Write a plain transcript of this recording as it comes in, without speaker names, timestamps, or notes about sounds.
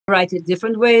write it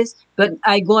different ways, but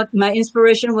I got my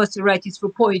inspiration was to write it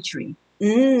through poetry.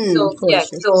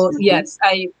 Poetry. So yes,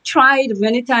 I tried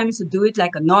many times to do it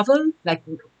like a novel, like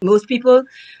most people.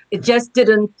 It just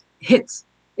didn't hit.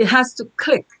 It has to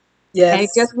click. And it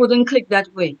Yes. just wouldn't click that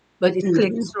way, but it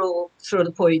clicked through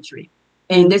the poetry.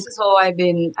 And this is how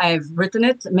I've written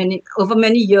it over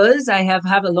many years. I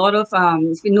have a lot of,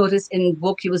 if you notice in the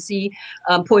book, you will see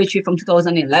poetry from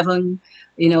 2011,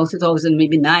 2000,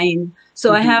 maybe 9.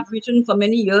 So I have written for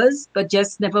many years, but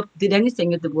just never did anything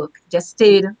with the book. Just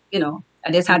stayed,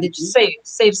 I just had it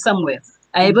saved somewhere.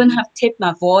 I even have taped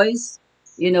my voice,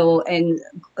 and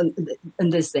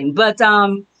this thing. But,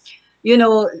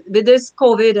 with this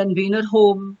COVID and being at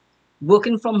home,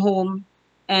 working from home,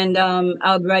 and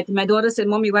I'll write. My daughter said,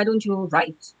 "Mommy, why don't you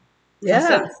write?" I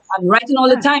said, Yeah. "I'm writing all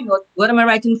the time. What am I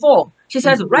writing for?" She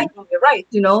says, "Write, Mommy, write.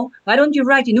 Why don't you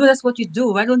write? That's what you do.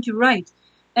 Why don't you write?"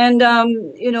 And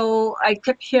I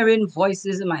kept hearing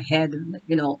voices in my head.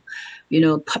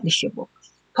 Publish your book,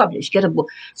 get a book.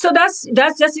 So that's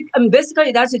just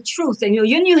basically that's the truth. And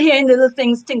you hear little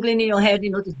things tinkling in your head,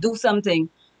 to do something.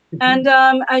 And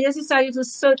I just decided to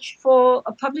search for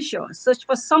a publisher, search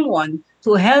for someone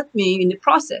to help me in the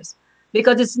process,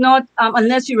 because it's not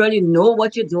unless you really know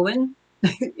what you're doing,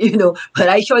 But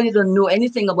I surely don't know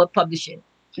anything about publishing.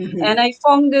 And I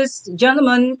found this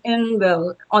gentleman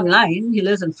online. He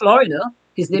lives in Florida.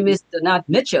 His name is Donat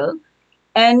Mitchell.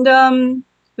 And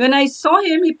when I saw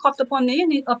him, he popped up on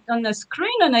the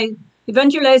screen, and I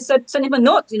eventually said, send him a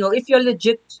note. If you're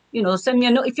legit, send me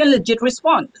a note. If you're legit,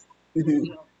 respond.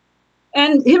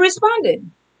 And he responded.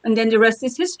 And then the rest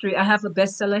is history. I have a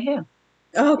bestseller here.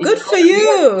 Oh, good for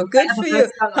you. Good for you.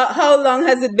 How long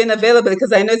has it been available?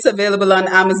 Because I know it's available on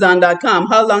Amazon.com.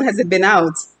 How long has it been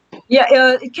out? Yeah,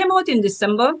 it came out in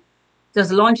December. It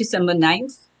was launched December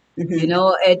 9th.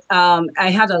 I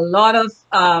had a lot of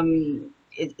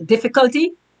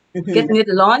difficulty getting it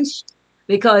launched,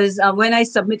 because when I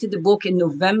submitted the book in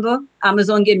November,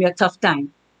 Amazon gave me a tough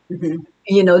time.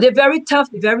 They're very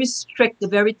tough, they're very strict, they're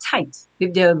very tight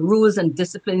with their rules and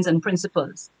disciplines and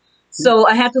principles. So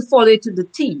I had to follow it to the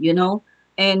T,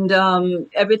 And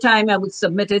every time I would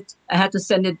submit it, I had to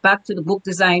send it back to the book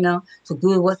designer to do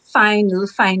little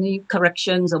fine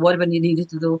corrections or whatever they needed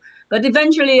to do. But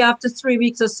eventually, after 3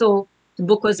 weeks or so, the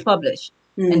book was published.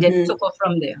 And then took off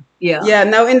from there. Yeah. Yeah.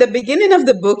 Now, in the beginning of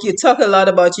the book, you talk a lot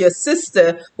about your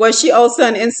sister. Was she also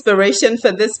an inspiration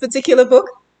for this particular book?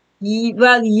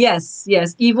 Well, yes.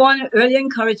 Yvonne really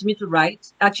encouraged me to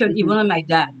write. Actually, Yvonne and my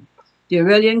dad, they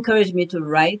really encouraged me to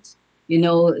write.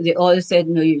 They always said,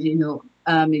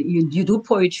 you do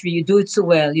poetry, you do it so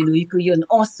well. You're an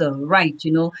author, write.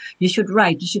 You should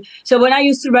write. So when I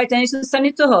used to write, I used to send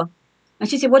it to her, and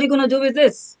she said, "What are you going to do with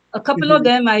this?" A couple of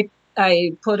them I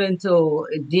put into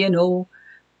DNO.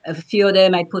 A few of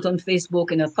them I put on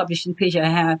Facebook and a publishing page I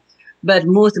have, but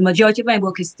the majority of my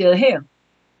work is still here.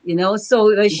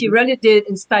 So she really did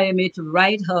inspire me to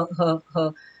write.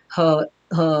 Her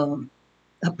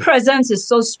presence is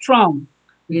so strong.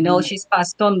 She's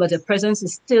passed on, but her presence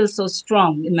is still so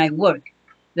strong in my work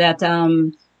that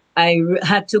I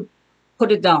had to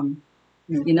put it down.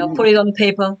 Put it on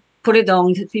paper, put it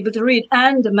down to people to read.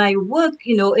 And my work,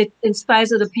 it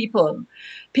inspires other people.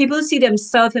 People see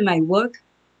themselves in my work.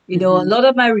 A lot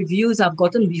of my reviews I've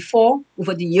gotten before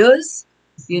over the years.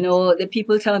 The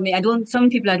people tell me, some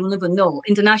people I don't even know,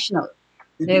 international.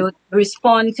 They would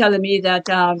respond telling me that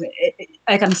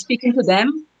I'm speaking to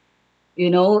them,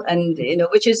 and,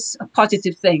 which is a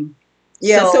positive thing.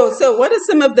 Yeah. So what are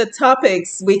some of the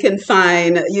topics we can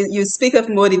find? You speak of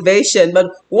motivation, but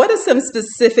what are some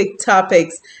specific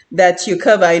topics that you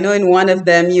cover? I know in one of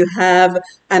them you have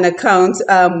an account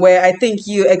where I think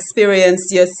you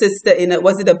experienced your sister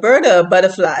was it a bird or a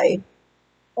butterfly?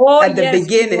 At the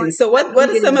beginning. So what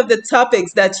are some of the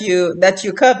topics that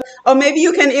you cover? Or maybe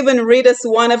you can even read us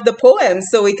one of the poems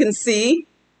so we can see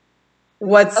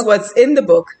what's in the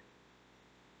book.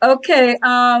 Okay.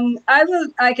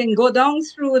 I can go down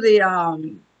through the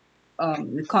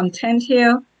content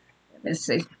here. Let's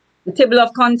see. The table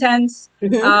of contents.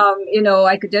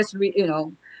 I could just read,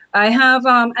 I have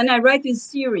and I write in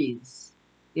series.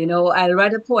 I'll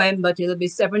write a poem, but it'll be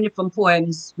 7 different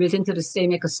poems written to the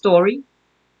same, like a story.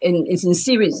 It's in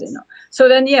series, So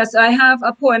then, yes, I have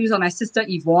poems on my sister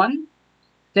Yvonne.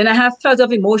 Then I have Floods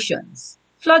of Emotions.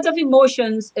 Floods of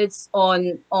Emotions, it's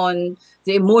on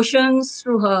the emotions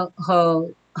through her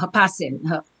passing,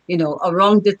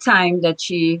 around the time that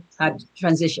she had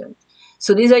transitioned.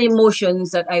 So these are emotions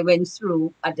that I went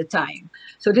through at the time.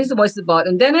 So this is what it's about.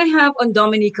 And then I have on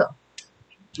Dominica.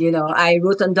 I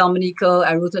wrote on Dominica.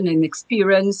 I wrote on an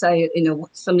experience.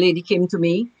 Some lady came to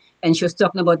me and she was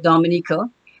talking about Dominica.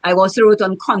 I also wrote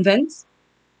on convents.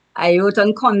 I wrote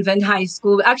on convent high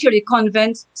school, actually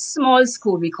convent small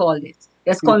school, we called it.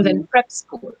 That's Mm-hmm. convent prep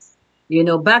school. You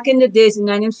know, back in the days in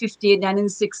 1958,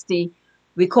 1960,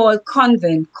 we called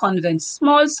convent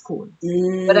small school.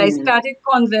 But I Mm. started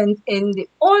convent in the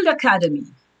old academy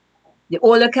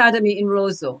in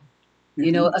Roseau.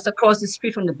 You know, Mm-hmm. as across the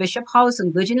street from the Bishop House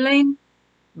on Virgin Lane.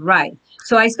 Right.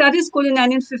 So I started school in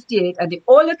 1958 at the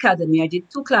Old Academy. I did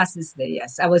 2 classes there,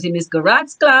 yes. I was in Miss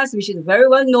Garat's class, which is a very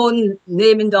well-known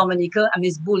name in Dominica, and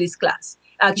Miss Booley's class.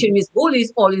 Actually, Miss Booley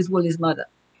is always Booley's mother.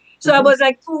 So I Mm-hmm. was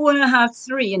like 2.5,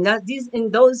 3. And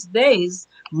in those days,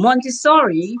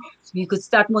 Montessori, you could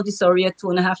start Montessori at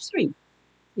 2.5, 3.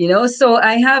 You know, so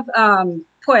I have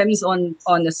poems on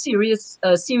a series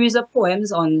of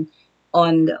poems on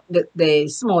the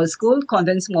small school,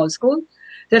 convent small school.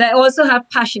 Then I also have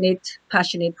passionate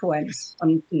poems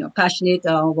on, passionate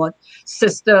what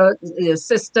sister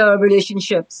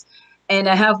relationships, and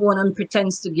I have one on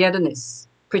pretense togetherness.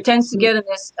 Pretense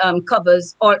togetherness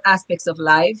covers all aspects of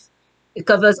life. It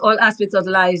covers all aspects of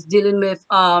life, dealing with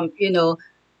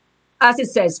as it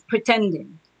says,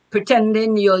 pretending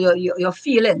your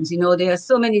feelings. There are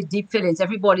so many deep feelings.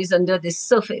 Everybody's under the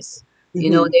surface.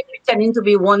 Mm-hmm. They're pretending to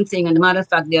be one thing, and the matter of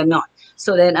fact, they're not.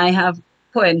 So then I have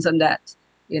poems on that,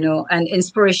 and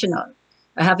inspirational.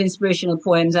 I have inspirational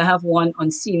poems. I have one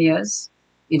on seniors,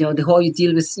 the how you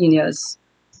deal with seniors,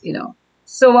 you know.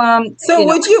 So So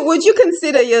would you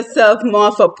consider yourself more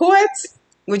of a poet?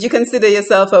 Would you consider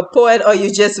yourself a poet, or you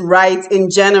just write in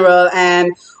general,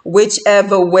 and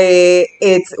whichever way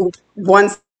it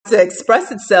wants to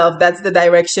express itself, that's the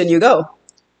direction you go?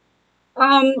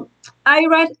 um I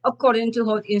write according to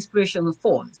how the inspiration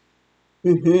falls.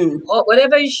 Mm-hmm. Or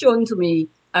whatever is shown to me,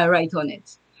 I write on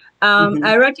it. Mm-hmm.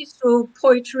 I write it through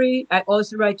poetry. I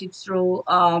also write it through,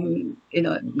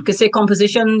 you could say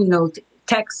composition,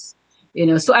 text,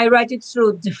 So I write it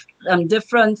through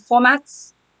different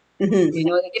formats, Mm-hmm.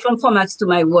 the different formats to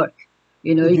my work.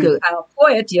 I'm a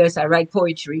poet, yes, I write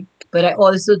poetry, but I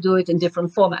also do it in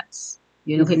different formats.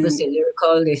 People Mm-hmm. say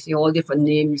lyrical, they say all different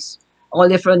names, all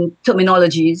different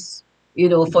terminologies,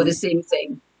 for the Mm-hmm. same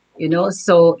thing,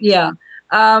 So, yeah.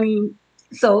 Um,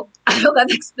 so I hope I've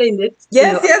explained it.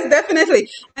 Yes, yes, definitely.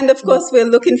 And of Mm. course,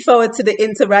 we're looking forward to the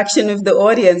interaction with the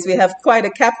audience. We have quite a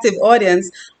captive audience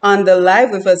on the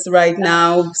live with us right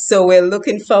now. So we're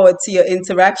looking forward to your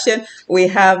interaction. We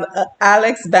have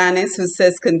Alex Banis who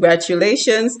says,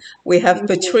 congratulations. We have Thank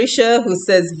you. Patricia who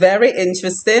says, very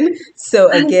interesting. So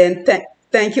again,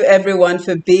 thank you everyone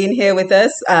for being here with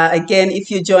us. Again, if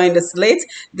you joined us late,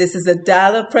 this is a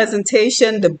Dialogue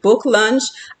presentation, the book launch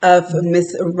of Miss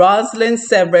Rosalind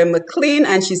Severin McClean,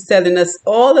 and she's telling us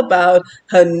all about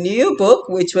her new book,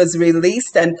 which was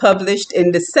released and published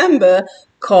in December,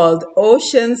 called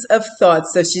Oceans of Thought.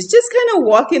 So she's just kind of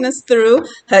walking us through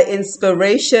her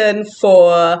inspiration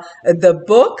for the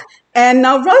book. And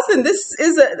now, Rosalind, this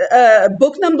is a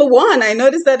book number one. I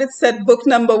noticed that it said book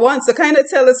number one. So kind of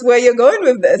tell us where you're going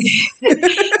with this.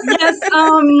 Yes,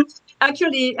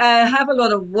 actually, I have a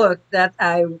lot of work that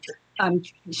I'm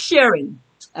sharing,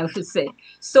 I should say.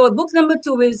 So book number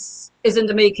two is in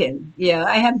the making. Yeah,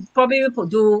 I have probably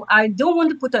do. I don't want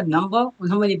to put a number on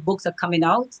how many books are coming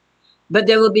out, but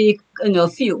there will be a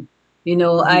few.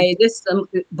 I this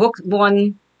book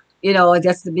one,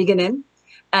 that's the beginning,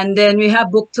 and then we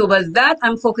have book two. But that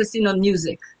I'm focusing on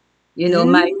music.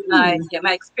 Mm.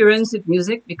 My experience with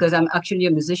music, because I'm actually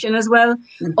a musician as well.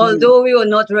 Mhm. Although we were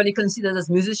not really considered as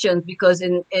musicians, because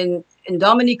in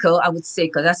Dominica, I would say,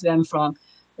 because that's where I'm from,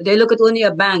 they look at only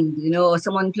a band, or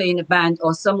someone playing a band,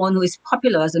 or someone who is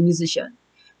popular as a musician,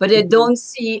 but they don't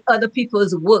see other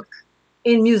people's work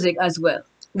in music as well.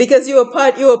 Because you were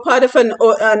part of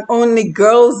an only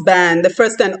girls band, the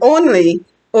first and only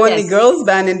Yes. girls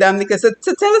band in Dominica. So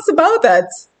tell us about that.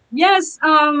 Yes,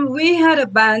 we had a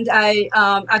band. I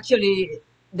actually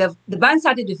the band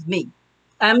started with me.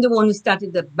 I'm the one who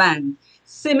started the band.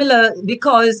 Similar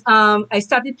because I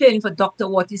started playing for Dr.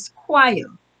 Wattis Choir.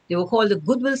 They were called the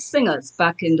Goodwill Singers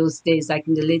back in those days, like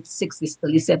in the late 60s,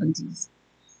 early 70s.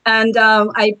 And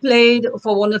I played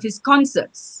for one of his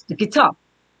concerts, the guitar,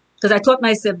 because I taught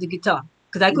myself the guitar.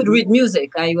 Because I could read music.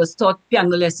 I was taught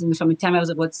piano lessons from the time I was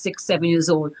about 6, 7 years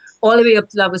old, all the way up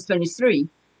till I was 23.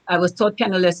 I was taught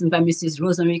piano lessons by Mrs.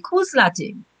 Rosemary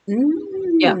Kuslatic.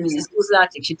 Yeah, Mm. Mrs.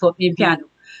 Kuslatic. She taught me piano.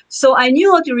 So I knew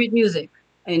how to read music.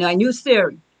 I knew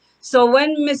theory. So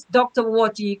when Miss Dr.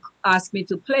 Watty asked me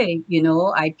to play,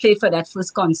 I played for that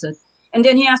first concert. And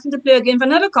then he asked me to play again for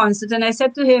another concert. And I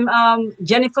said to him,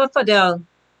 Jennifer Fidel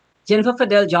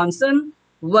Johnson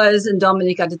was in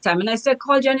Dominic at the time. And I said,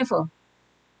 call Jennifer.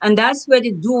 And that's where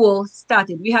the duo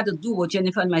started. We had a duo,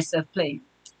 Jennifer and myself playing.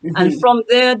 And Mm-hmm. from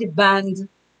there, the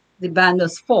band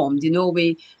was formed.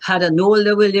 We had an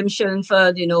older William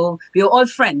Shellenford, we were all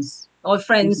friends,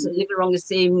 Mm-hmm. living around the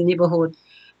same neighborhood.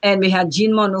 And we had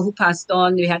Jean Monroe who passed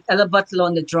on. We had Ella Butler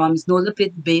on the drums, Nola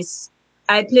played bass.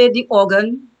 I played the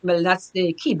organ. Well, that's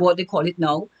the keyboard, they call it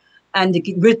now. And the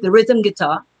rhythm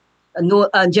guitar. No,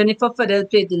 Jennifer Fidel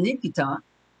played the lead guitar.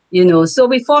 So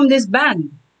we formed this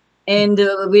band. And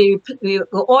we were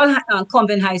all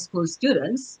convent high school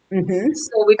students. Mm-hmm.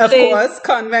 So we Of played course,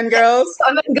 convent girls.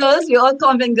 convent girls. We're all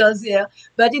convent girls here.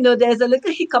 But there's a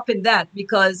little hiccup in that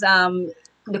because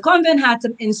the convent had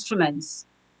some instruments,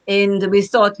 and we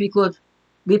thought we could.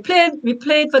 We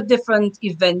played for different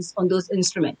events on those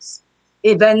instruments.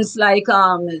 Events like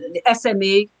the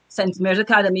SMA, St. Mary's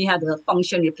Academy, had a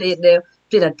function. We played there.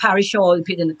 Played at parish hall. We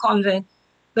played in the convent.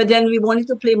 But then we wanted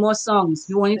to play more songs.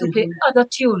 We wanted to play Mm-hmm. other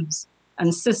tunes.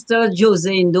 And Sister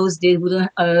Jose in those days wouldn't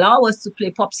allow us to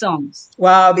play pop songs.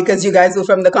 Wow, because you guys were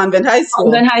from the convent high Then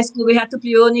school. high school, we had to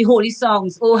play only holy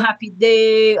songs, "Oh Happy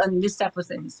Day," and this type of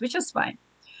things, which is fine.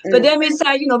 But then we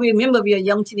decided, we remember we were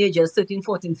young teenagers, 13,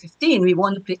 14, 15. We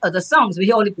wanted to play other songs. We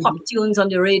hear all the pop Mm-hmm. tunes on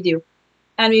the radio.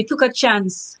 And we took a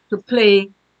chance to play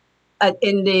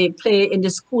in the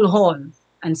school hall.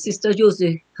 And Sister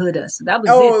Josie heard us. That was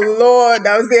it. Oh Lord,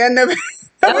 that was the end of that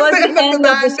That was was the the end of the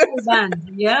end of the band. school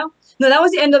band. Yeah. No, that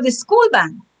was the end of the school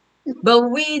band. But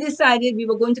we decided we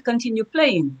were going to continue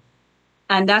playing.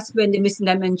 And that's when the Missing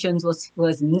Dimensions was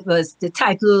the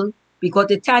title. We got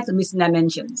the title Missing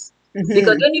Dimensions because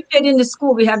Mm-hmm. when you played in the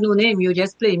school, we had no name. You were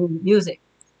just playing music.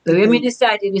 But when we Mm-hmm.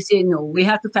 decided, we said no, we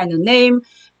have to find a name.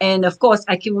 And of course,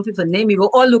 I came up with a name. We were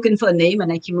all looking for a name,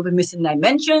 and I came up with Missing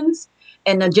Dimensions.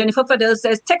 And Jennifer Fadell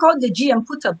says, take out the G and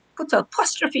put a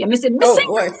apostrophe. And we said, Oh missing.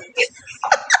 boy,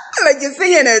 like you're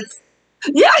singing it.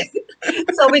 Yeah.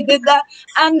 So we did that,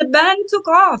 and the band took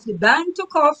off. The band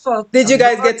took off for Did a you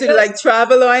guys get to good. like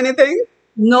travel or anything?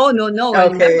 No, no, no.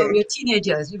 And remember, we Okay. were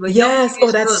teenagers. We were young Yes. Oh,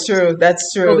 teenage that's girls. true.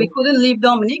 That's So we true. couldn't leave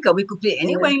Dominica. We could play Yeah.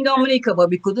 anywhere in Dominica, but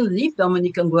we couldn't leave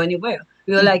Dominica and go anywhere.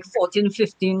 We were Mm. like 14,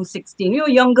 15, 16. We were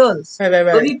young girls. Right, right,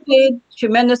 But right. we played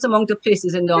tremendous amount of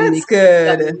places in That's Dominica. We played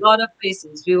at a good. lot of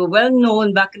places. We were well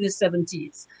known back in the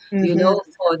 70s, Mm-hmm.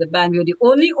 for the band. We were the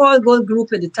only all-girl group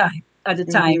at the time.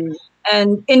 Mm-hmm.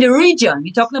 And in the region,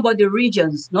 we're talking about the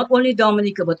regions, not only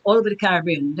Dominica, but all over the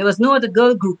Caribbean. There was no other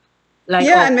girl group like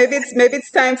Yeah, ours. and maybe it's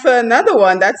time for another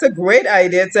one. That's a great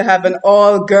idea to have an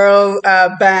all-girl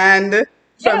band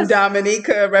from Yes.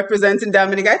 Dominica representing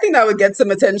Dominica. I think that would get some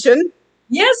attention.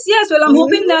 Yes, yes. Well, I'm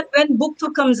hoping Hmm. that when book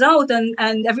two comes out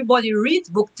and everybody reads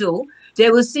book two, they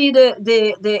will see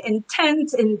the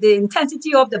intent and the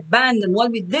intensity of the band and what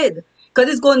we did. Because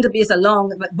it's going to be a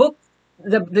long book.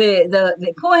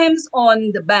 The poems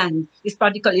on the band is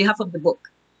practically half of the book.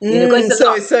 Because it's a So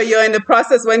lot. so you're in the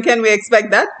process. When can we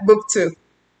expect that book too?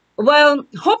 Well,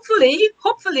 hopefully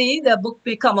the book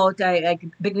will come out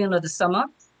beginning of the summer.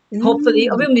 Hopefully,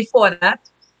 or Mm. even before that,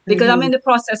 because I'm in Mm-hmm. the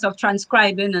process of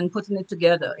transcribing and putting it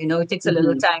together. It takes a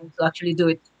little Mm-hmm. time to actually do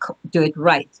it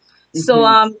right. So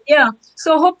Mm-hmm. yeah,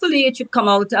 so hopefully it should come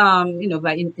out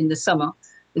by in the summer.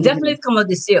 Mm-hmm. Definitely come out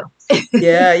this year.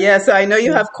 Yeah, yeah. So I know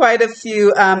you have quite a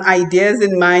few ideas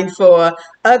in mind for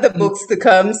other Mhm. books to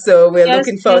come. So we're Yes,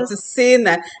 looking forward yes, to seeing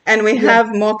that. And we yes. have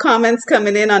more comments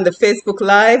coming in on the Facebook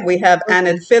Live. We have Okay.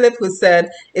 Annette Phillip who said,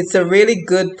 it's a really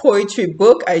good poetry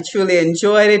book. I truly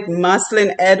enjoyed it.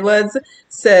 Marceline Edwards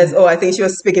says, oh, I think she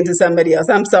was speaking to somebody else.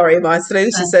 I'm sorry,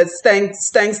 Marceline. She Uh, says,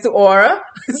 thanks to Aura.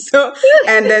 So,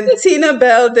 and then Tina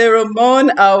Bell de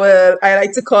Ramon, I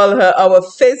like to call her our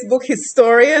Facebook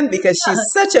historian because she's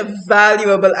such a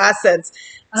valuable asset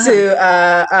uh-huh.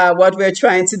 to what we're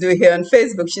trying to do here on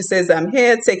Facebook. She says, I'm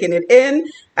here taking it in.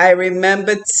 I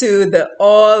remember too the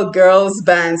all girls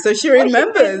band. So she Oh, she did.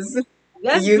 remembers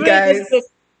That's you great. That's guys great.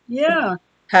 Yeah.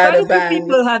 had Quite a a few band.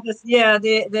 people have us. Yeah,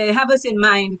 they have us in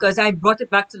mind because I brought it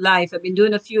back to life. I've been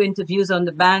doing a few interviews on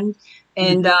the band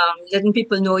and Hmm. letting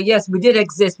people know, yes, we did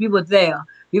exist. We were there.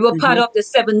 We were part Hmm. of the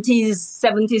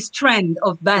 70s trend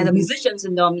of band of Hmm. musicians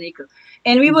in Dominica.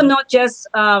 And we were Hmm. not just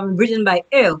written by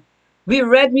ear. We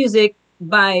read music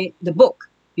by the book.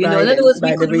 In other words, we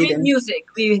By the could read reading. music.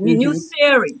 We knew Hmm.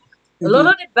 theory. A lot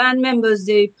Hmm. of the band members,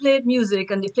 they played music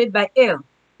and they played by ear.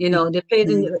 They played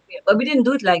Hmm. but we didn't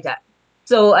do it like that.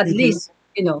 So at Hmm. least,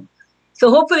 you know. So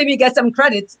hopefully we get some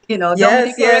credit. Yes,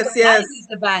 Dominica yes, yes. recognizes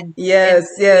the band. And Yes,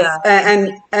 yeah,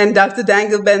 yes. And Dr.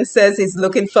 Dangleben says he's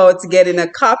looking forward to getting a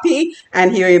copy,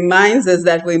 and he reminds us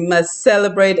that we must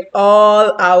celebrate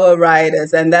all our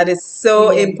riders, and that is so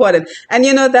yeah. important. And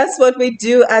that's what we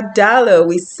do at Dollar.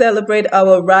 We celebrate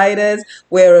our riders.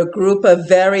 We're a group of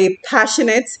very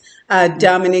passionate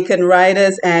Dominican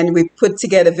writers, and we put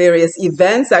together various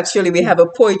events. Actually, we have a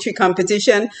poetry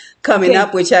competition coming Okay.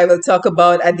 up, which I will talk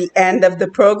about at the end of the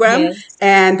program. Yes.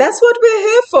 And that's what we're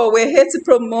here for. We're here to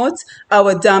promote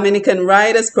our Dominican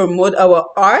writers, promote our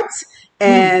art. Mm.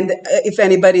 And if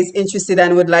anybody's interested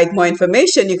and would like more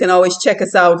information, you can always check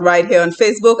us out right here on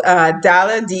Facebook,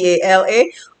 Dala, Dala,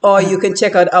 or you can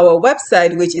check out our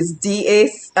website, which is da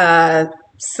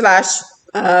slash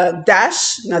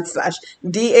dash, not slash,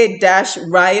 da dash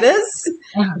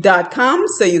writers.com.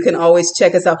 So you can always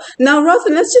check us out. Now,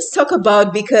 Rosalind, let's just talk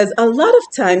about, because a lot of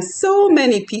times so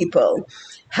many people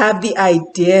have the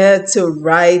idea to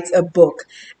write a book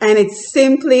and it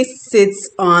simply sits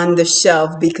on the shelf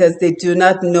because they do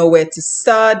not know where to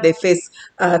start. They face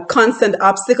constant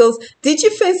obstacles. Did you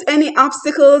face any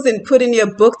obstacles in putting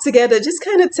your book together? Just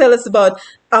kind of tell us about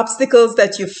obstacles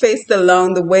that you faced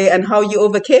along the way and how you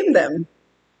overcame them.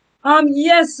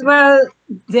 Yes, well,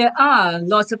 there are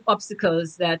lots of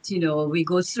obstacles that, we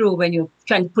go through when you're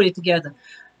trying to put it together.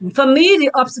 For me,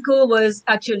 the obstacle was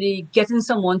actually getting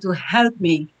someone to help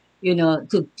me,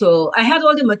 I had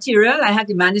all the material, I had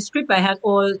the manuscript, I had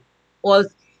all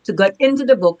to get into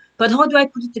the book, but how do I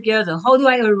put it together? How do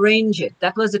I arrange it?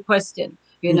 That was the question.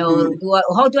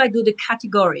 Mm-hmm. How do I do the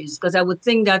categories? Because I would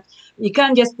think that you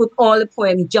can't just put all the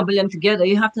poems, jumble them together.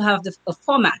 You have to have a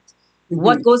format.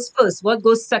 What Mm-hmm. goes first? What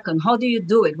goes second? How do you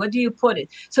do it? What do you put it?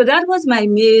 So that was my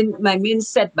main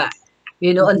setback,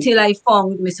 Mm-hmm. until I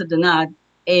found Mr. Donald,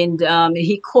 and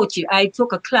he coached it. I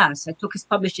took a class. I took his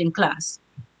publishing class,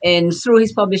 and through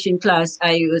his publishing class,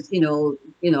 I was,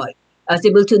 I was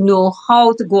able to know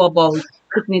how to go about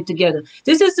putting it together.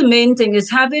 This is the main thing: is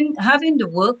having the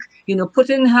work,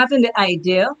 having the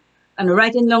idea and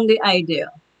writing down the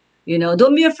idea.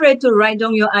 Don't be afraid to write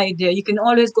down your idea. You can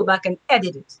always go back and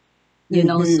edit it. So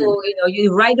Mm-hmm.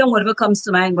 you write down whatever comes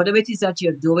to mind, whatever it is that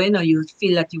you're doing or you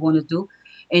feel that you want to do,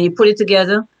 and you put it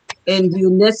together. And you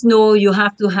let's know you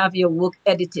have to have your work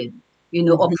edited, or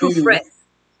Mm-hmm. proofread.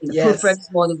 Proofread Yes. is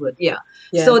more the word, yeah.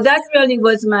 So Yes. that really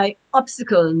was my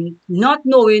obstacle, not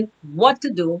knowing what to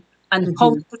do and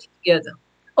how Mm-hmm. to put it together.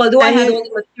 Although I And had all you,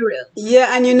 the material.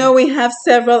 Yeah, and we have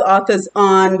several authors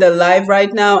on the live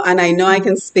right now, and I know I Mm,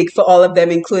 can speak for all of them,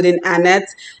 including Annette,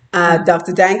 mm,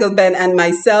 Dr. Dangleben, and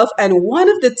myself. And one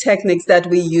of the techniques that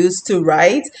we use to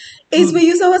write is we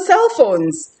mm. use our cell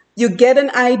phones. You get an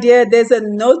idea, there's a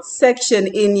note section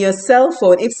in your cell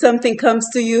phone. If something comes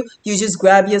to you, you just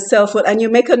grab your cell phone and you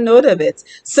make a note of it.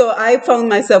 So I found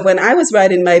myself when I was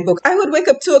writing my book, I would wake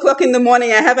up 2 o'clock in the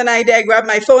morning, I have an idea, I grab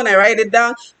my phone, I write it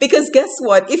down. Because guess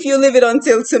what? If you leave it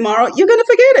until tomorrow, you're going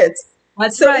to forget it.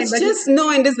 That's So right. it's But just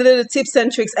knowing these little tips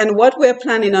and tricks. And what we're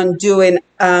planning on doing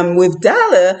with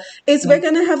Dala is we're yeah.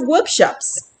 going to have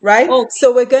workshops, right? Oh,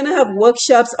 So we're going to have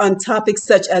workshops on topics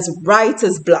such as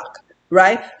writer's block,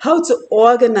 right? How to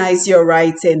organize your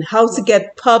writing, how to yeah.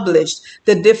 get published,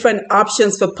 the different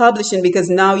options for publishing, because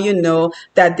now you know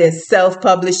that there's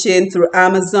self-publishing through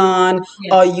Amazon,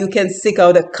 or Yes. you can seek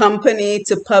out a company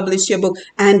to publish your book,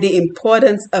 and the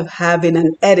importance of having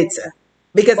an editor.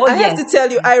 Because Oh, I have yes. to tell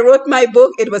you, I wrote my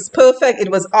book, it was perfect, it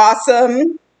was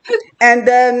awesome. And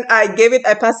then I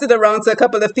passed it around to a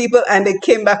couple of people, and they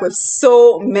came back with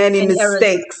so many Any errors?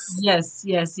 mistakes Yes,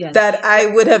 yes, yes. that I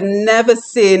would have never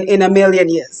seen in a million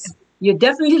years. You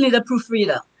definitely need a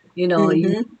proofreader. You need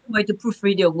Mm-hmm. somebody to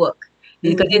proofread your work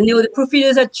because Mm-hmm. the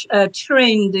proofreaders are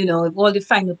trained, with all the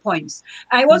finer points.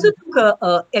 I also took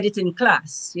a editing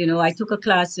class. I took a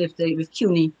class with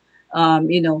CUNY,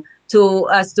 to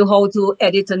as to how to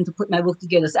edit and to put my work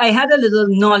together. So I had a little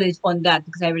knowledge on that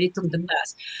because I already took the Mm-hmm.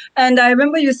 class. And I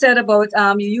remember you said about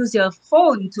you use your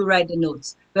phone to write the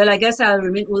notes. Well, I guess I'll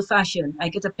remain old fashioned. I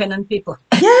get a pen and paper.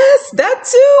 Yes, that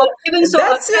Or too. even so,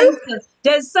 That a too. pencil.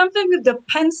 There's something with the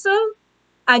pencil.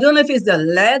 I don't know if it's the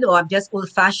lead or I'm just old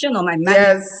fashioned or my mind is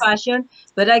old Yes. fashioned,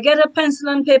 but I get a pencil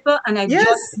and paper and I jot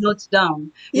Yes. notes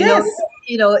down. Yes.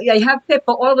 I have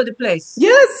paper all over the place.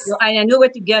 Yes. I know where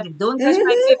to get it. Don't touch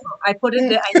my Mm-hmm. paper. I put it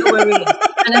there. I know where it is.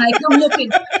 And then I come looking.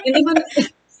 And even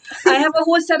I have a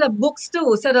whole set of books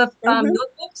too, set of Mm-hmm.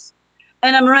 notebooks.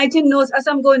 And I'm writing notes as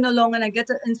I'm going along, and I get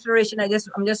the inspiration.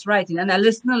 I'm just writing, and I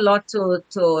listen a lot to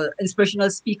inspirational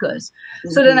speakers.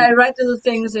 So then Mm-hmm. I write little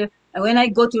things. And when I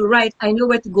go to write, I know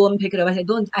where to go and pick it up. I say,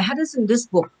 don't, I had this in this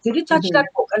book. Did you touch that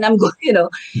book? And I'm going,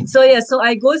 So yeah, so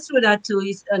I go through that too.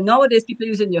 Nowadays people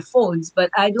using their phones, but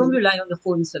I don't rely on the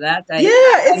phones for that. Yeah,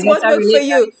 I it's guess what I works for relate.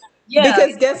 you. Yeah.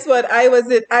 Because guess what? I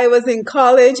was in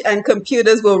college and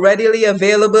computers were readily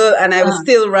available and I was Uh,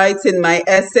 still writing my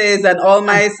essays and all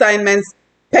my uh, assignments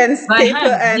by paper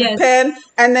hand, and yes. pen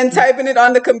and then typing it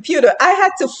on the computer. I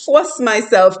had to force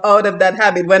myself out of that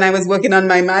habit when I was working on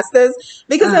my masters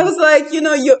because I Uh, was like, you're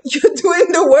doing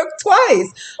the work twice.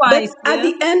 But twice, at yeah.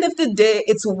 the end of the day,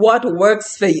 it's what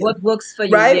works for you. What works for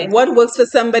you, Right? yes. What works for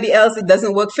somebody else, it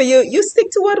doesn't work for you. You stick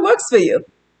to what works for you.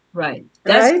 Right.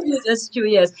 Right? That's true,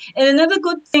 yes. And another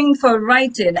good thing for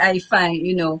writing, I find,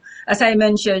 as I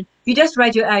mentioned, you just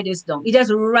write your ideas down. You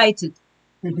just write it.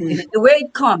 The way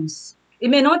it comes. It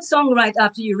may not sound right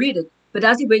after you read it, but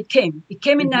that's the way it came. It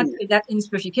came in that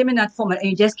inspiration, it came in that format,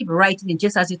 and you just keep writing it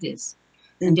just as it is.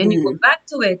 And then you go back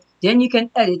to it, then you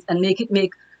can edit and make it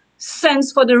make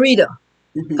sense for the reader.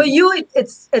 For you,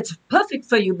 it's perfect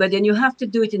for you, but then you have to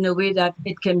do it in a way that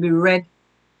it can be read,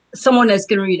 someone else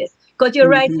can read it. Because you're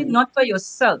writing not for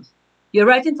yourself, you're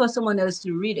writing for someone else to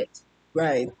read it.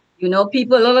 Right. A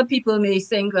lot of people may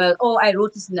think, well, oh, I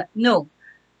wrote this. No,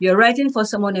 you're writing for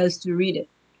someone else to read it.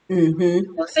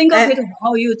 Think of And it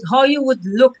how you would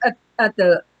look at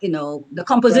the right.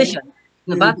 composition,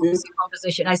 the back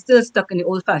composition. I still stuck in the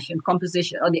old fashioned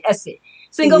composition or the essay.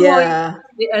 Think of how you Yeah.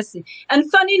 the essay. And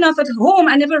funny enough, at home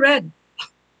I never read.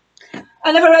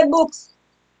 I never read books.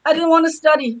 I didn't want to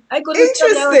study. I couldn't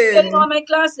study. I was failing all Interesting. my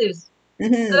classes,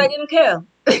 but I Hmm. didn't care.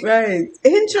 Right.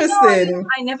 No, Interesting.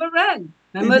 I never read.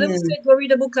 My mother would say, "Go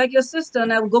read a book like your sister,"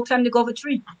 and I would go climb the cover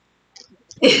tree.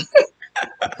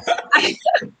 I,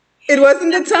 It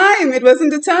wasn't the time. It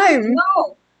wasn't the time.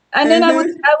 no. And then I would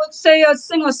Uh-huh. I would say or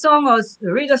sing a song or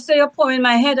read or say a poem in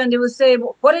my head, and they would say,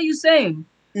 "What are you saying?"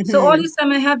 So all this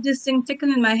time I have this thing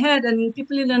ticking in my head, and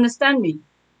people didn't understand me.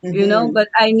 But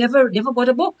I never bought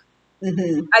a book.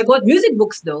 I bought music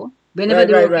books though. Whenever Right,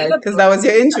 they right, were right. Because that available, was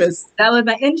your interest. that was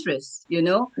my interest.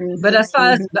 But as far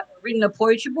as reading a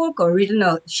poetry book or reading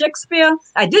a Shakespeare,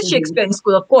 I did Shakespeare in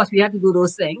school. Of course, we had to do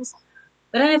those things,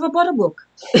 but I never bought a book.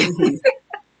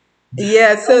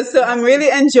 Yeah, so I'm really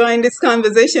enjoying this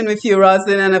conversation with you,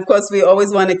 Rosalind. And of course, we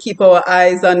always want to keep our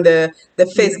eyes on the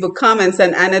Facebook comments.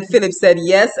 And Annette Phillips said,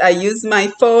 yes, I use my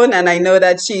phone. And I know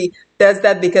that she does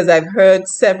that because I've heard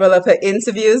several of her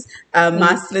interviews. Mm.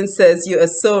 Maslin says, you are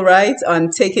so right on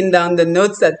taking down the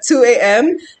notes at 2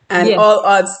 a.m. and Yes, all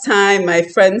odds time. My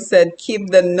friend said,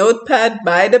 keep the notepad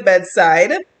by the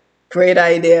bedside. Great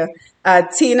idea.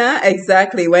 Tina,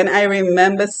 exactly. When I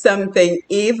remember something,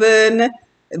 even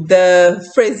the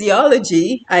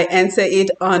phraseology, I enter it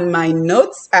on my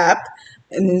notes app,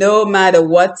 no matter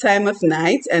what time of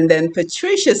night. And then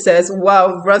Patricia says,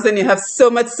 wow, Rosin, you have so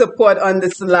much support on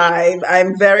this live.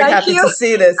 I'm very thank happy to you.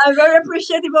 see this. I'm very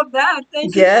appreciative of that.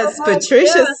 Thank you so Yes, much.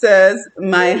 Patricia Yeah. says,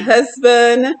 my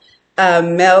husband,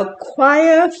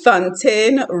 Melchior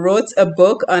Fontaine, wrote a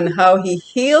book on how he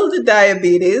healed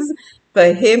diabetes.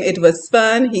 For him, it was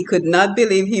fun. He could not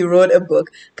believe he wrote a book.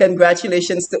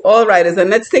 Congratulations to all writers. And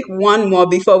let's take one more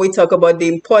before we talk about the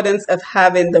importance of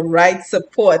having the right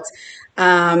support.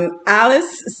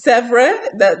 Alice Severin,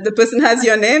 the person has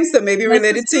your name, so maybe My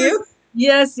related to sisters. you.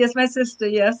 Yes, yes, my sister.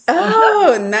 Yes.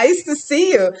 Oh, nice to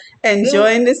see you. Yeah.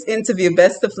 Enjoying this interview.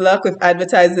 Best of luck with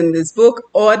advertising this book.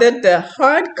 Ordered the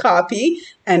hard copy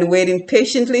and waiting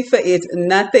patiently for it.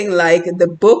 Nothing like the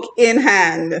book in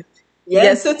hand. Yes,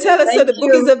 Yes. so tell us, so Thank the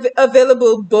book is you.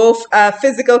 available both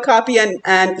physical copy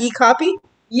and e-copy?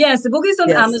 Yes, the book is on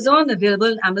Yes. Amazon, available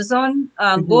on Amazon,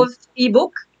 both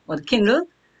ebook or the Kindle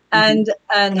and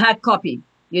hard copy.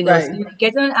 So Right. you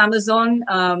get it on Amazon.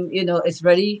 It's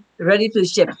ready to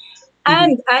ship.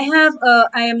 And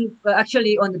I am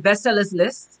actually on the bestsellers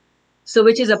list, so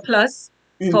which is a plus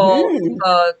for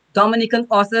Dominican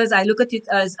authors. I look at it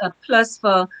as a plus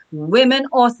for women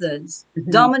authors,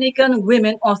 Dominican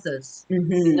women authors.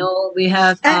 We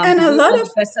have And to a be lot on of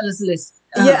the bestsellers list.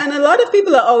 Yeah, and a lot of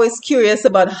people are always curious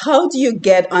about how do you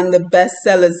get on the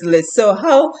bestsellers list. So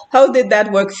how did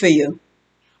that work for you?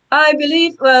 I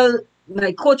believe, well,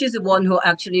 my coach is the one who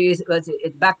actually was a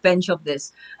backbench of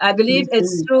this. I believe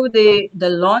it's through the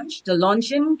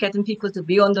launching, getting people to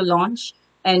be on the launch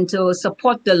and to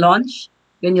support the launch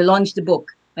when you launch the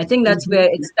book. I think that's where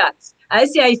it starts. I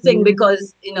think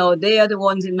because, they are the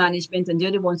ones in management and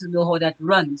they're the ones who know how that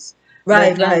runs.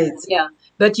 But Right, right. yeah,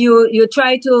 but you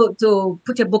try to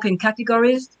put your book in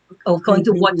categories according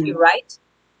to what you write.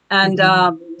 And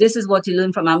this is what you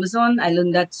learn from Amazon. I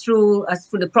learned that through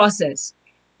the process.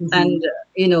 and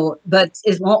but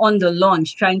it's more on the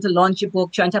launch, trying to launch a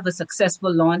book, trying to have a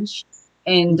successful launch,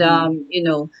 and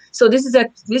so this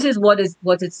is what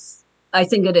it's, I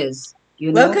think it is.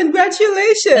 Well, Thank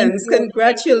congratulations. you, thank you.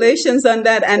 Congratulations on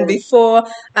that. And So, before,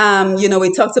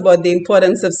 we talked about the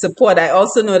importance of support. I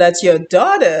also know that your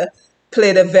daughter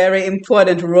played a very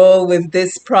important role with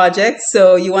this project.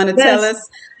 So you want to tell yes. us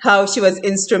how she was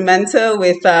instrumental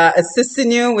with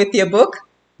assisting you with your book?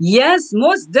 Yes,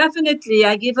 most definitely.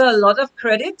 I give her a lot of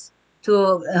credit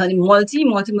to Multi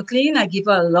McClean. I give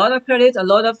her a lot of credit, a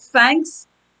lot of thanks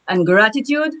and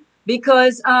gratitude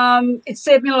because it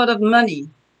saved me a lot of money.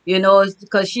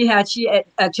 Because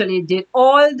actually did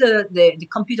all the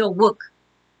computer work,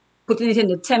 putting it in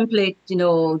the template,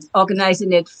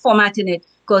 organizing it, formatting it.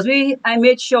 Because I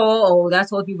made sure,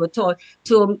 that's what we were taught,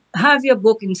 to have your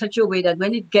book in such a way that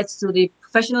when it gets to the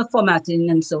professional formatting,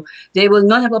 and so they will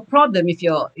not have a problem if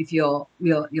your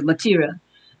material.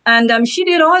 And she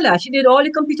did all that. She did all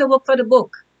the computer work for the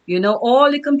book. All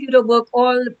the computer work,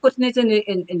 all putting it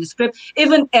in the script,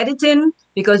 even editing,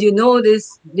 because they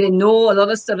know a lot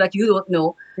of stuff that you don't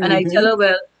know. And I tell her,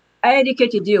 well, I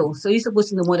educated you, so you're supposed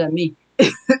to know more than me.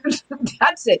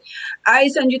 That's it. I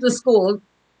send you to school.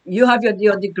 You have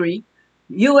your degree.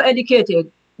 You were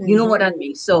educated. You know more than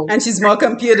me. So, And she's more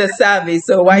computer savvy,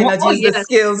 so why not oh use the yes,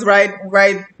 skills right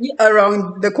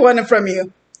around the corner from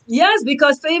you? yes,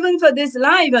 because even for this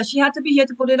live, she had to be here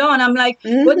to put it on. I'm like,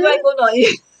 where do I Mm-hmm. go now?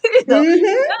 Yeah,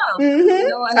 Mm-hmm. and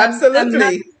Mm-hmm. I'm happy.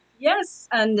 Absolutely. Yes,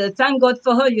 and thank God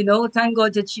for her. Thank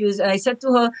God that she was. I said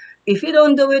to her, if you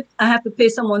don't do it, I have to pay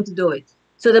someone to do it.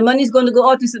 So the money is going to go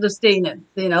out instead of staying in.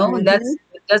 And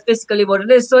that's basically what it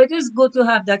is. So it is good to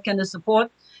have that kind of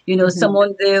support.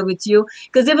 Someone there with you.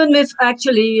 Because even if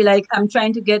actually, like, I'm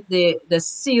trying to get the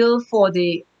seal for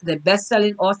the best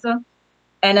selling author,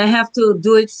 and I have to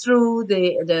do it through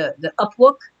the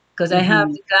Upwork, because I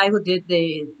have the guy who did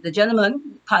the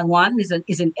gentleman Panwan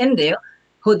is in India,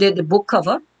 who did the book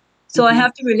cover. So I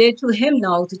have to relate to him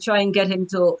now to try and get him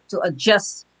to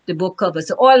adjust the book cover.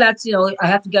 So all that's, I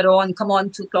have to get on, come on,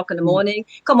 2 o'clock in the morning.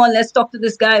 Come on, let's talk to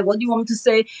this guy. What do you want me to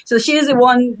say? So she is the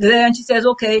one there, and she says,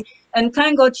 okay. And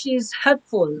thank God she's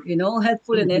helpful,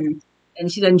 helpful in it.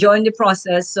 And she's enjoying the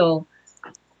process. So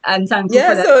I'm thankful for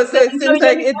Yeah, that. so Just it seems encourage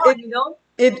like everyone.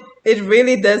 it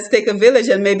really does take a village,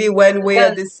 and maybe when we are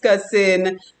Yes.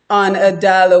 discussing on a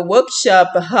dollar workshop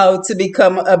how to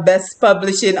become a best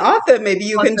publishing author, maybe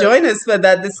you can Author. join us for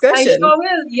that I discussion. sure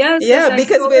will. Yes, yes, Yeah, I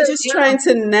because sure we're will. just Yeah. trying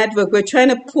to network. We're trying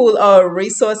to pool our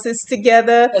resources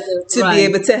together to be Right.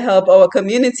 able to help our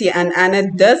community. And Anna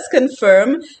Mhm. does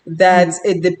confirm that Mhm.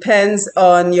 it depends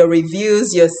on your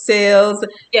reviews, your sales,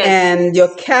 Yes. and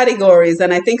your categories.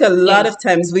 And I think a lot Yes. of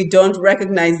times we don't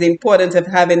recognize the importance of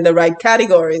having the right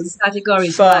categories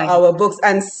Categories. for Right. our books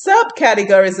and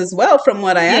subcategories as well, from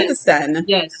what I Yes. understand.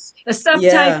 Yes. A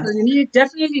Yeah. subtitle. You need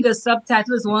definitely the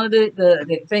subtitle is one of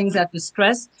the things that we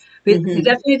stress. We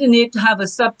definitely need to have a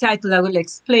subtitle that will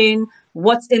explain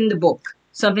what's in the book.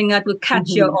 Something that will catch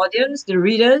your audience, the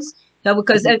readers. That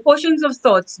because Oceans of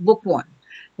Thoughts, book one.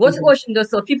 What's Oceans of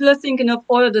Thought? People are thinking of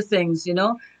all of the things.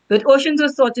 But Oceans of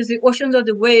Thought is the oceans of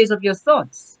the waves of your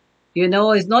thoughts.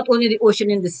 It's not only the ocean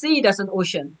in the sea that's an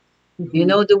ocean.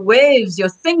 The waves, your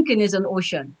thinking is an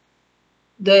ocean.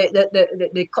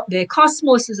 The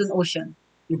cosmos is an ocean.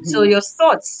 So your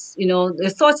thoughts,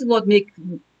 the thoughts is what make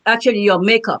actually your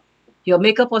makeup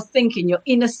of thinking, your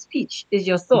inner speech is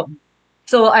your thought.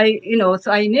 So I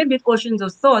named it Oceans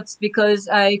of Thoughts because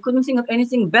I couldn't think of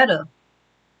anything better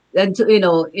than to,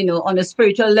 on a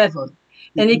spiritual level.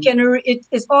 And it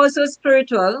is also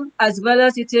spiritual as well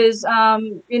as it is,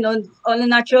 on a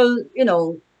natural,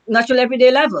 natural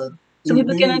everyday level. So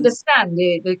people can understand,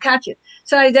 they catch it.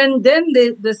 So then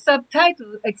the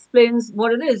subtitle explains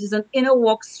what it is. It's an inner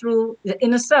walk through the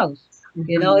inner self.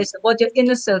 It's about your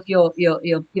inner self, your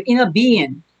inner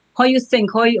being, how you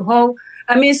think,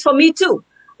 I mean, it's for me too.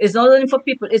 It's not only for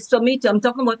people, it's for me too. I'm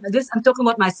talking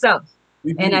about myself.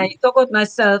 And I talk about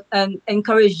myself and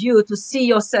encourage you to see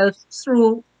yourself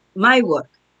through my work.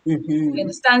 You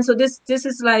understand? So this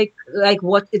is like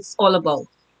what it's all about.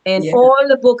 And Yeah. all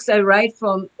the books I write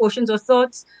from Oceans of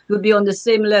Thoughts will be on the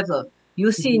same level.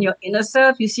 You see in your inner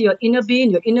self, you see your inner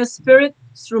being, your inner spirit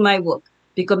through my work.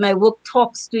 Because my work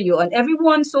talks to you. And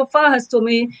everyone so far has told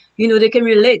me, they can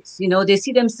relate. They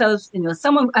see themselves,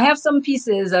 I have some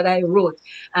pieces that I wrote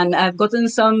and I've gotten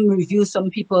some reviews,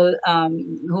 some people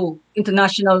who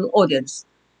international audience.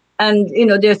 And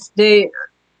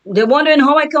they're wondering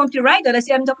how I come to write that. I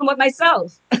say I'm talking about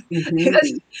myself.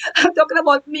 Because I'm talking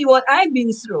about me, what I've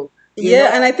been through. you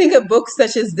Yeah, and know. I think a book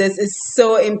such as this is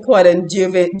so important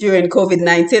during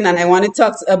COVID-19. And I want to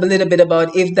talk a little bit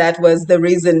about if that was the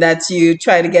reason that you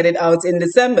try to get it out in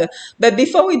December. But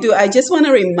before we do, I just want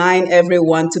to remind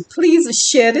everyone to please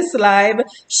share this live,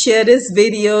 share this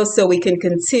video so we can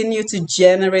continue to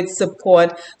generate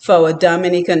support for our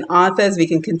Dominican authors. We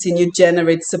can continue to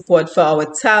generate support for our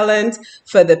talent,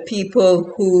 for the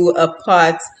people who are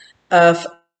part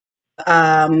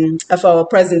of our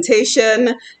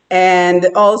presentation, and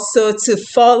also to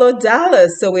follow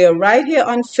Dallas. So we are right here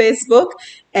on Facebook,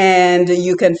 and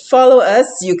you can follow us.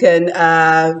 You can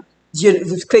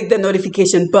click the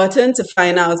notification button to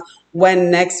find out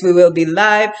when next we will be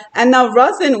live. And now,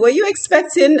 Rosalind, were you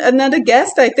expecting another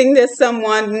guest? I think there's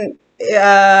someone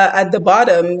at the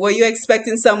bottom. Were you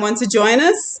expecting someone to join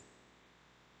us?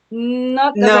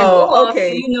 Not that I No. know of,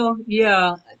 Okay. you know.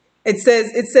 Yeah. It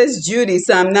says Judy,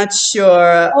 so I'm not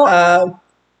sure. Oh,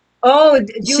 oh,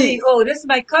 Judy. She Oh, this is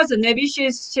my cousin. Maybe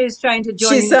she's trying to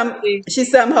join she in some today. she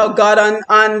somehow got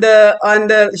on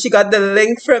the she got the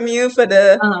link from you for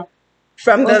the Uh-huh.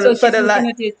 from Also, the for she's the looking li-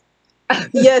 at it.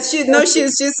 yes, she no Okay.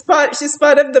 she's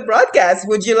part of the broadcast.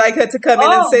 Would you like her to come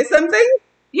in and Oh, say something?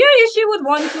 yeah, yeah, she would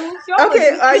want to. Sure.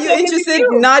 Okay, are She's you here with interested?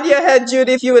 you. Nod your head,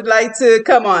 Judy, if you would like to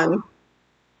come on.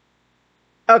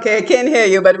 Okay, I can't hear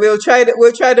you, but we'll try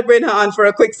to bring her on for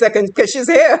a quick second because she's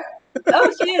here.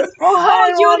 Oh, she is. Oh, Oh,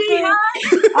 hi, Judy, Rosalind. hi.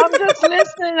 I'm just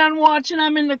listening and watching.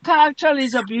 I'm in the car. Actually,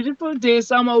 it's a beautiful day,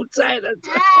 so I'm outside as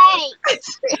well. Hi.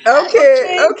 Say hi. Okay,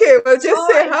 Okay. okay. Well, just Oh,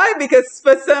 say hi because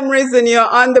for some reason you're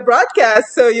on the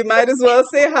broadcast, so you might as well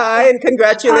say hi and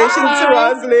congratulations to Hi.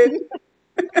 Rosalind.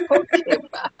 Okay,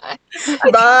 bye.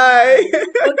 Bye.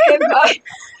 okay, bye.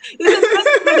 This is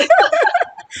interesting.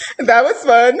 That was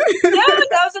fun. Yeah,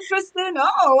 that was interesting.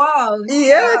 Oh, wow.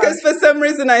 Yeah, Yeah. because for some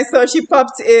reason I saw she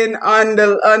popped in on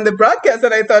the broadcast,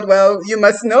 and I thought, well, you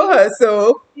must know her,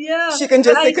 so Yeah, she can but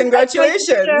just say I try to share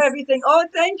congratulations. everything. Oh,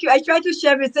 thank you. I try to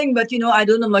share everything, but I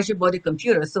don't know much about the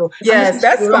computer, so I must Yes, share the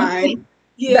that's wrong fine. thing.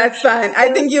 Yeah. That's fine. I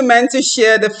So think you meant to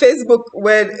share the Facebook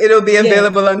where it'll be yeah.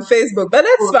 available on Facebook, but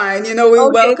that's Oh, fine. We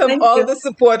okay. welcome Thank all you. the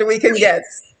support we can get.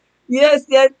 Yes,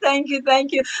 yes. Thank you.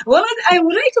 Thank you. I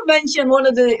would like to mention one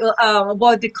of the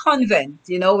about the convent.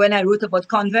 When I wrote about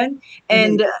convent,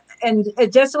 and Hmm. and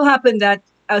it just so happened that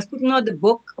I was putting out the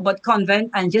book about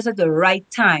convent, and just at the right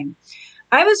time.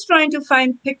 I was trying to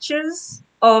find pictures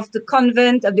of the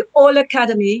convent, of the old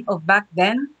academy of back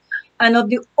then, and of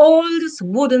the oldest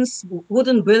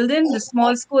wooden building, the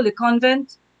small school, the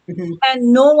convent. Hmm.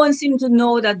 And no one seemed to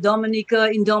know that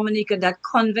in Dominica, that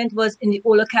convent was in the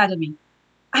old academy.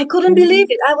 I couldn't believe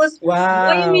it. I was,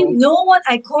 what do you mean? Wow. No one?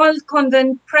 I called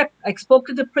convent prep. I spoke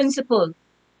to the principal,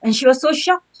 and she was so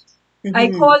shocked. I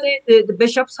Hmm. called the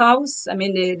bishop's house, I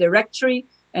mean, the rectory,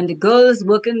 and the girls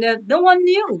working there. No one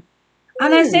knew.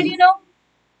 And I said,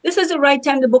 this is the right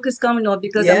time the book is coming out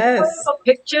because I'm calling Yes. for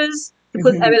pictures to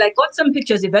put. I Hmm. mean, I got some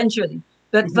pictures eventually,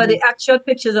 but for Hmm. the actual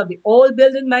pictures of the old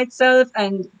building by itself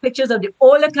and pictures of the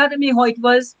old academy, how it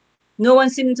was, no one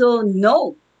seemed to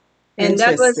know. And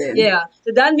that was, Interesting. yeah.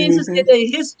 So that means to say Hmm. the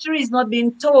history is not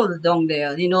being told down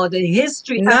there. The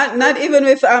history Not actual. even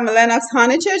with Lennox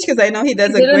Honey Church because I know he He does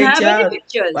a didn't great have any job.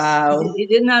 pictures. Wow. He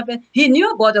didn't have. He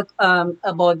knew about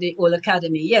the old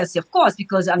academy. Yes, of course,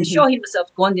 because I'm Hmm. sure he must have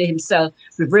gone there himself.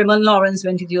 With Raymond Lawrence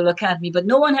went to the old academy, but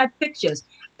no one had pictures.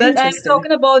 But I'm Interesting.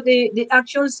 talking about the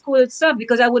actual school itself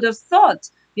because I would have thought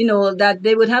that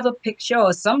they would have a picture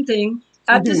or something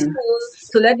at the Hmm. school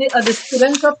to let the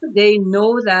students of today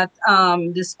know that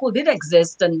the school did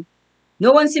exist, and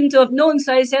no one seemed to have known.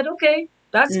 So I said, okay,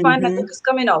 that's fine. My book Hmm. is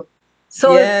coming out.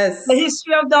 So the Yes.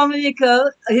 history of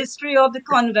Dominica, a history of the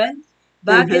convent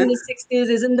back in Uh-huh. the 60s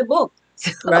is in the book.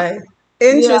 Right.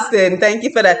 Yeah, Interesting. Thank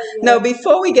you for that. yeah. Now,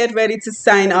 before we get ready to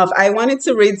sign off, I wanted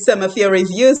to read some of your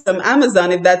reviews from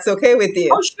Amazon, if that's okay with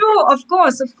you. Oh, sure, of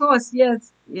course,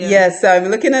 yes, yeah. Yes, so I'm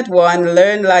looking at one.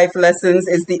 Learn Life Lessons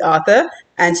is the author.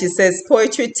 And she says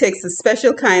poetry takes a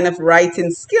special kind of writing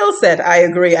skill set. I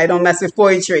agree. I don't mess with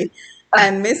poetry.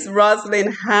 And Miss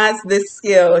Rosalind has this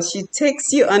skill. She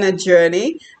takes you on a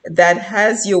journey that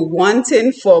has you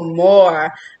wanting for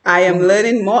more. I am Uh-huh.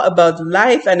 learning more about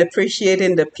life and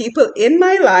appreciating the people in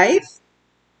my life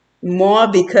more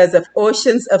because of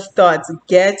oceans of thoughts.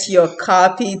 Get your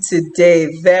copy today.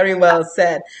 Very well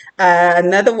said.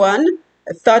 Another one,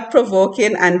 thought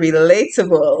provoking and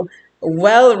relatable.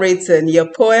 Well written.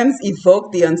 Your poems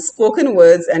evoke the unspoken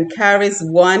words and carries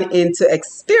one into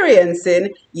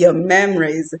experiencing your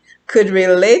memories. Could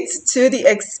relate to the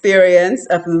experience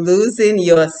of losing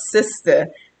your sister.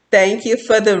 Thank you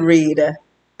for the read.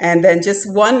 And then just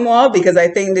one more, because I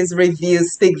think these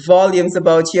reviews speak volumes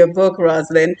about your book,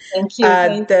 Rosalind. Thank you.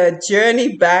 Thank you. The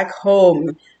Journey Back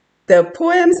Home. The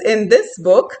poems in this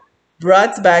book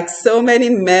brought back so many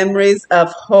memories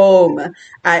of home.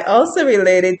 I also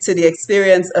related to the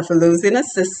experience of losing a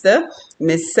sister.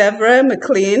 Miss Severin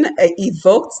McClean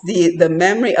evoked the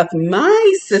memory of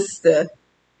my sister,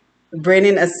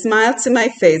 bringing a smile to my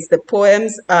face. The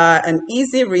poems are an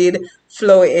easy read,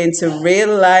 flowing into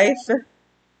real life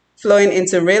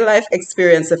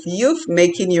experience of youth,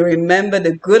 making you remember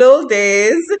the good old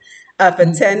days of Mhm.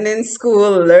 attending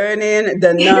school, learning,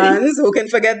 the nuns, who can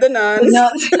forget the nuns, No,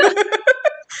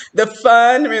 the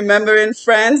fun, remembering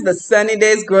friends, the sunny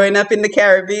days growing up in the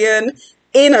Caribbean,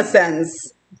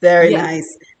 innocence. Very yes,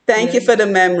 nice. Thank you yes, for the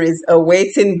memories.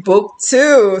 Awaiting book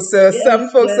two. So yes, some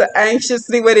folks yes, are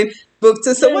anxiously waiting book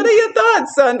two. So what yes. are your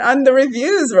thoughts on the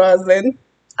reviews, Rosalind?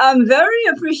 I'm very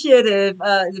appreciative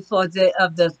for the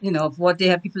of the of what they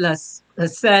have people has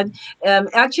said.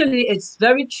 Actually, it's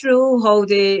very true how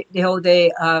they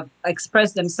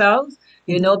express themselves.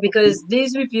 Because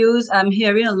these reviews, I'm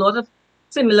hearing a lot of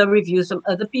similar reviews from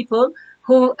other people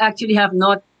who actually have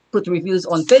not put reviews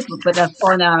on Facebook, but have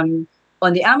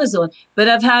on the Amazon. But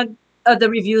I've had other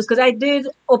reviews because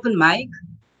open mic.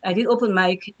 I did open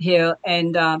mic here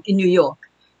and in New York,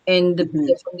 and Mhm,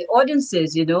 from the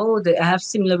audiences, I have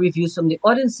similar reviews from the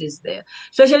audiences there.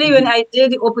 Especially when mhm, I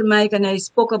did the open mic and I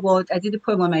did the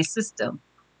poem on my sister.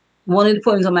 One of the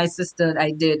poems on my sister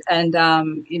I did, and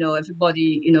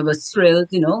everybody was thrilled.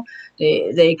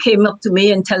 They came up to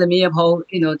me and telling me about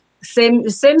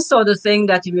same sort of thing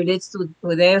that relates to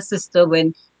their sister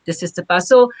when the sister passed.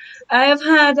 So I have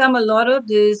had a lot of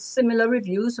these similar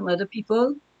reviews from other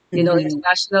people. mhm.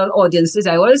 International audiences.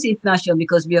 I always say international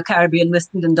because we are Caribbean,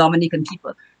 Western, and Dominican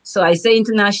people. So I say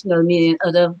international meaning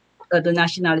other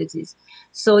nationalities.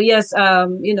 So yes,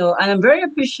 and I'm very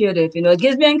appreciative. It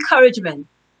gives me encouragement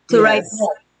to write Yes.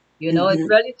 more. It Mhm,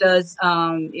 really does.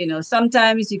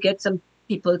 Sometimes you get some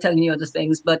people telling you other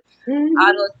things, but I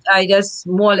mhm. don't. I just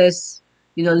more or less,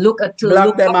 Block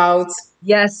look them up. out.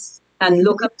 Yes, and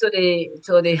look Mhm, up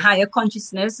to the higher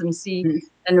consciousness and see mhm,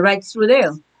 and write through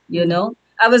there. You mhm. know,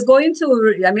 I was going to.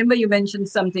 I remember you mentioned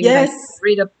something that Yes.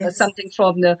 read up Yes. something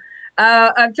from the.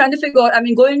 I'm trying to figure out. I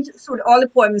mean, through all the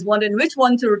poems, wondering which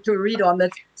one to read on.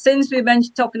 But since we've been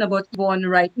talking about one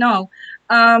right now,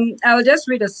 I will just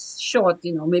read a short.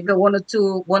 Maybe one or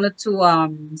two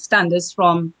stanzas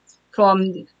from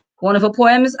one of her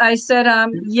poems. I said,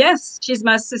 yes, she's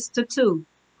my sister too.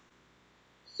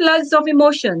 Floods of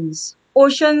emotions,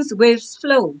 oceans waves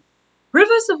flow,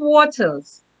 rivers of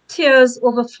waters, tears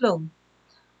overflow.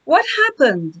 What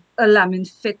happened? A lambing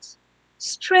fit,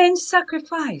 strange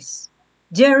sacrifice,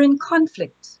 daring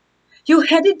conflict. You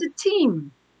headed the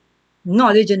team,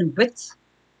 knowledge and wit,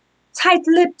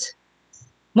 tight-lipped,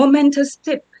 momentous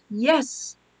tip.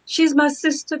 Yes, she's my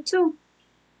sister too.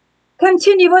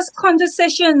 Continuous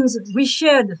conversations we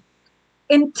shared,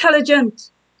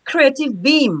 intelligent, creative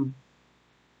beam.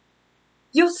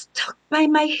 You stuck by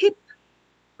my hip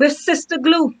with sister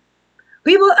glue.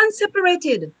 We were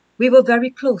unseparated. We were very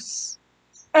close.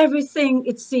 Everything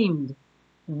it seemed.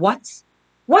 What?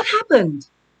 What happened?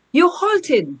 You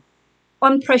halted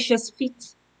on precious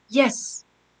feet. Yes,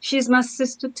 she's my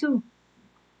sister too.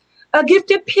 A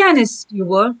gifted pianist you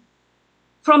were,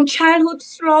 from childhood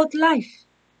throughout life.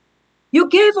 You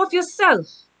gave of yourself.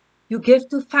 You gave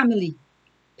to family.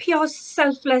 Pure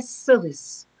selfless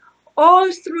service. All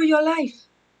through your life.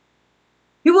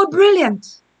 You were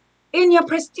brilliant in your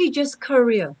prestigious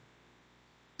career.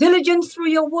 Diligent through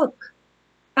your work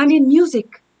and in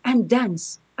music and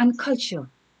dance and culture.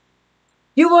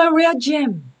 You were a rare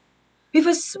gem with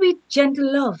a sweet,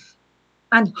 gentle love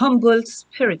and humble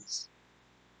spirit.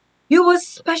 You were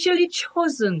specially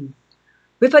chosen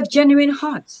with a genuine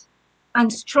heart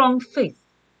and strong faith.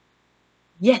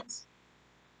 Yet,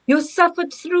 you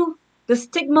suffered through the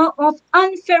stigma of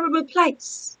unfavorable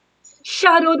plights,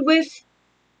 shadowed with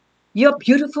your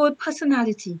beautiful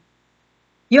personality,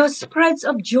 your spreads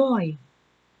of joy,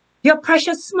 your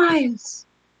precious smiles,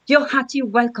 your hearty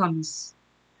welcomes.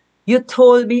 You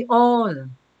told me all.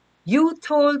 You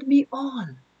told me all.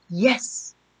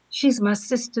 Yes, she's my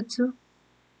sister too.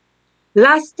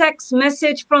 Last text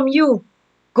message from you.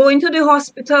 Going to the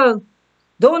hospital.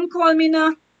 Don't call me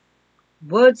now.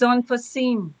 Words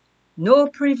unforeseen. No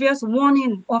previous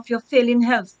warning of your failing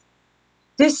health.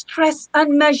 Distress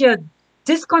unmeasured.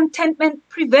 Discontentment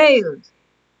prevailed.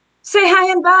 Say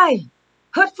hi and bye.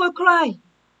 Hurtful cry.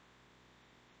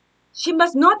 She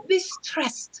must not be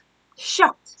stressed.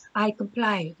 Shocked, I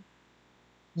complied.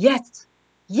 Yet,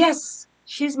 yes,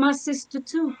 she's my sister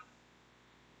too.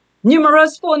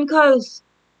 Numerous phone calls,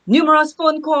 numerous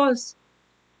phone calls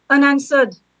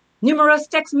unanswered, numerous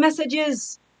text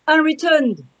messages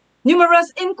unreturned,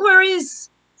 numerous inquiries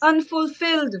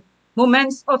unfulfilled,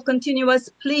 moments of continuous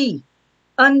plea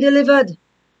undelivered,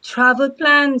 travel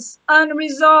plans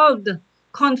unresolved,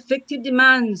 conflicted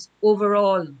demands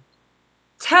overall.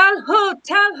 Tell her,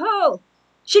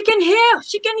 she can hear,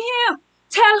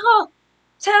 tell her,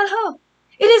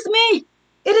 it is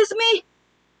me,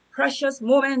 precious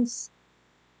moments,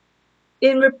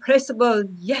 irreplaceable,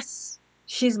 yes,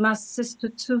 she's my sister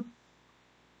too.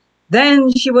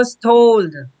 Then she was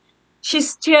told, she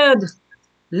stared,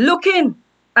 looking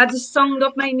at the sound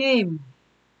of my name.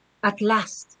 At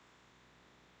last,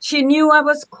 she knew I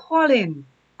was calling.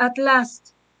 At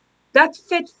last, that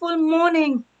fateful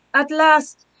morning, at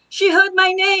last, she heard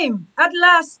my name. At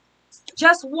last,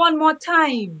 just one more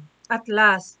time. At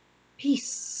last,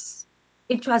 peace.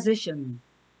 In transition.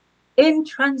 In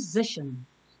transition.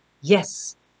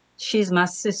 Yes, she's my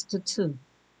sister too.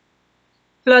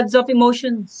 Floods of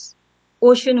emotions,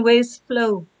 ocean waves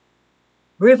flow,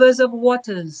 rivers of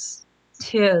waters,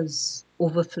 tears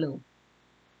overflow.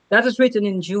 That was written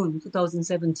in June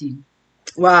 2017.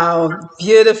 Wow,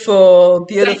 beautiful,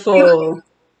 Thank you. beautiful.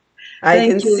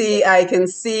 Thank you. I can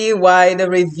see why the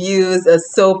reviews are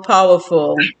so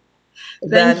powerful.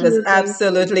 Thank That was you. Thank you.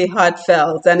 absolutely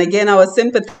heartfelt. And again, our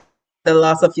sympathy for the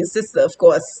loss of your sister, of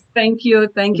course. Thank you.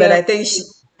 Thank But you.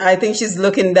 I think she's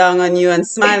looking down on you and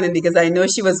smiling because I know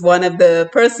she was one of the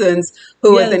persons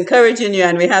who was Yes. encouraging you,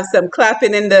 and we have some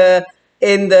clapping in the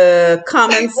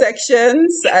comment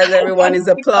sections as everyone is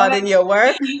applauding your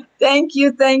work. Thank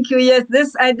you. Thank you. Yes,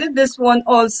 this I did this one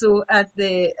also at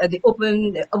the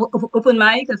open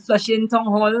mic at Flushing Town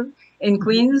Hall in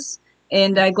Queens,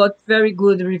 and I got very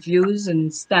good reviews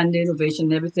and standing ovation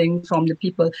and everything from the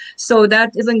people. So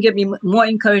that even gave me more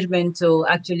encouragement to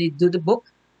actually do the book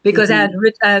because I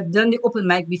had done the open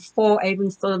mic before I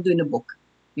even started doing the book.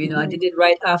 You know, I did it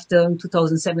right after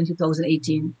 2007,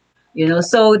 2018. You know,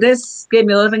 so this gave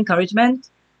me a lot of encouragement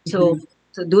to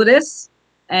to do this,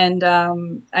 and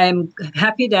I'm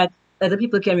happy that other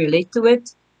people can relate to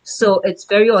it. So it's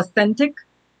very authentic.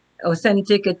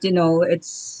 Authentic. It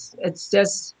it's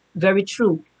just very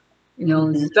true. You know,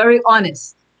 it's very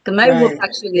honest. 'Cause my book Right.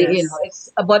 actually, Yes. it's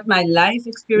about my life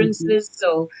experiences.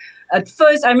 So at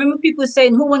first, I remember people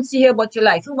saying, "Who wants to hear about your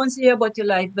life? Who wants to hear about your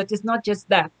life?" But it's not just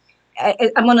that.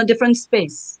 I'm on a different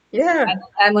space. Yeah.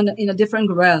 I'm on in a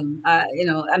different realm.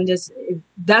 I'm just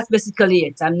that's basically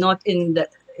it. I'm not in the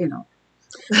you know.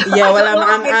 Yeah. I Well, don't know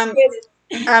how to explain it.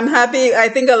 I'm happy. I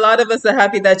think a lot of us are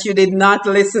happy that you did not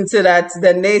listen to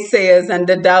the naysayers and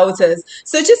the doubters.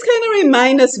 So just kind of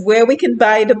remind us where we can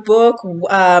buy the book,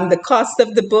 the cost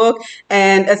of the book,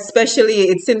 and especially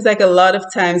it seems like a lot of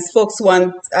times folks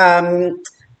want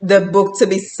the book to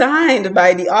be signed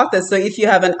by the author. So if you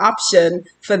have an option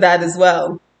for that as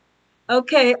well.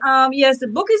 Okay. Yes, the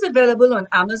book is available on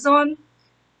Amazon.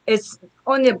 It's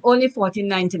only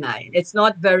 14.99. It's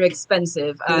not very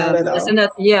expensive. Not at Listen, all.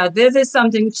 that yeah, this is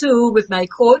something too with my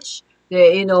coach.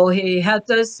 He helped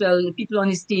us, well, the people on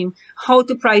his team, how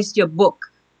to price your book.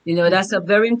 You know, that's a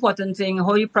very important thing.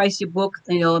 How you price your book.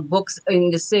 You know, books in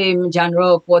the same genre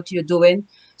of what you're doing.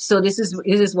 So this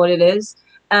is what it is.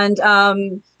 And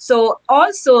so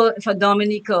also for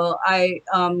Dominica, I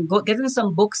got getting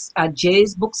some books at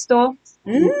Jay's bookstore.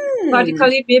 Mm,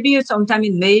 Particularly maybe sometime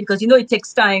in May because it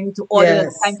takes time to order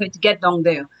and time yes. for it to get down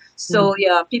there. So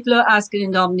yeah, people are asking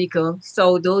in Dominica.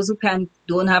 So those who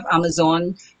don't have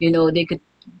Amazon, they could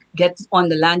get on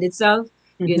the land itself.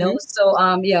 So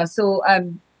yeah, so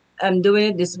I'm doing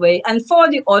it this way. And for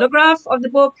the autograph of the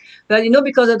book, well,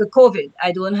 because of the COVID,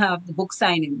 I don't have the book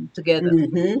signing together.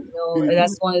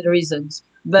 That's one of the reasons.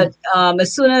 But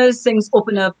as soon as things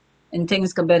open up and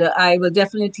things get better, I will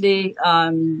definitely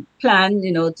plan,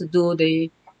 to do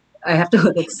the. I have to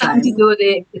Book plan to signing. do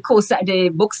the book signing, a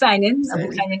book Signing.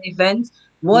 signing event,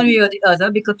 one way or the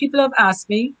other, because people have asked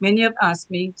me, many have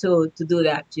asked me to do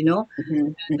that, and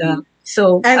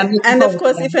so I'm looking And of forward to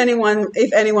course, that.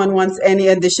 if anyone wants any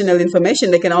additional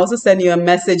information, they can also send you a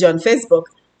message on Facebook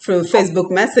through Oh,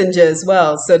 Facebook Messenger as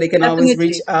well. So they can always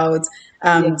reach definitely, out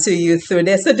yeah. to you through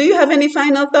there. So do you have any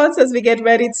final thoughts as we get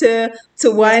ready to Yes.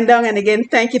 wind down? And again,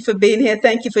 thank you for being here.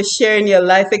 Thank you for sharing your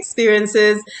life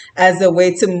experiences as a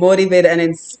way to motivate and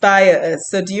inspire us.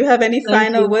 So do you have any Thank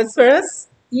final you. words for us?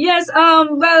 Yes,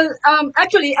 well,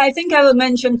 actually, I think I will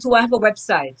mention too, I have a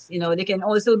website. They can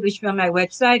also reach me on my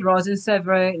website,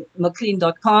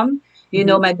 rosinseverin.mclean.com.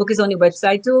 My book is on the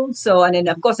website too. So, and then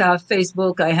of course I have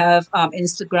Facebook, I have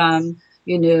Instagram,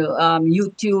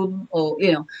 YouTube, or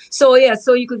So yeah,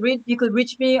 so you could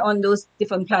reach me on those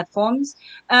different platforms,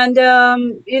 and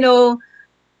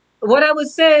what I would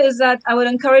say is that I would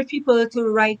encourage people to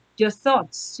write your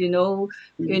thoughts. Don't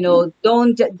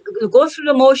go through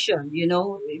the motion.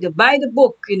 Buy the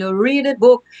book. Read the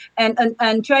book,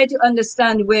 and try to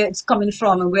understand where it's coming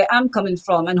from and where I'm coming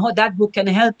from, and how that book can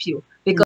help you.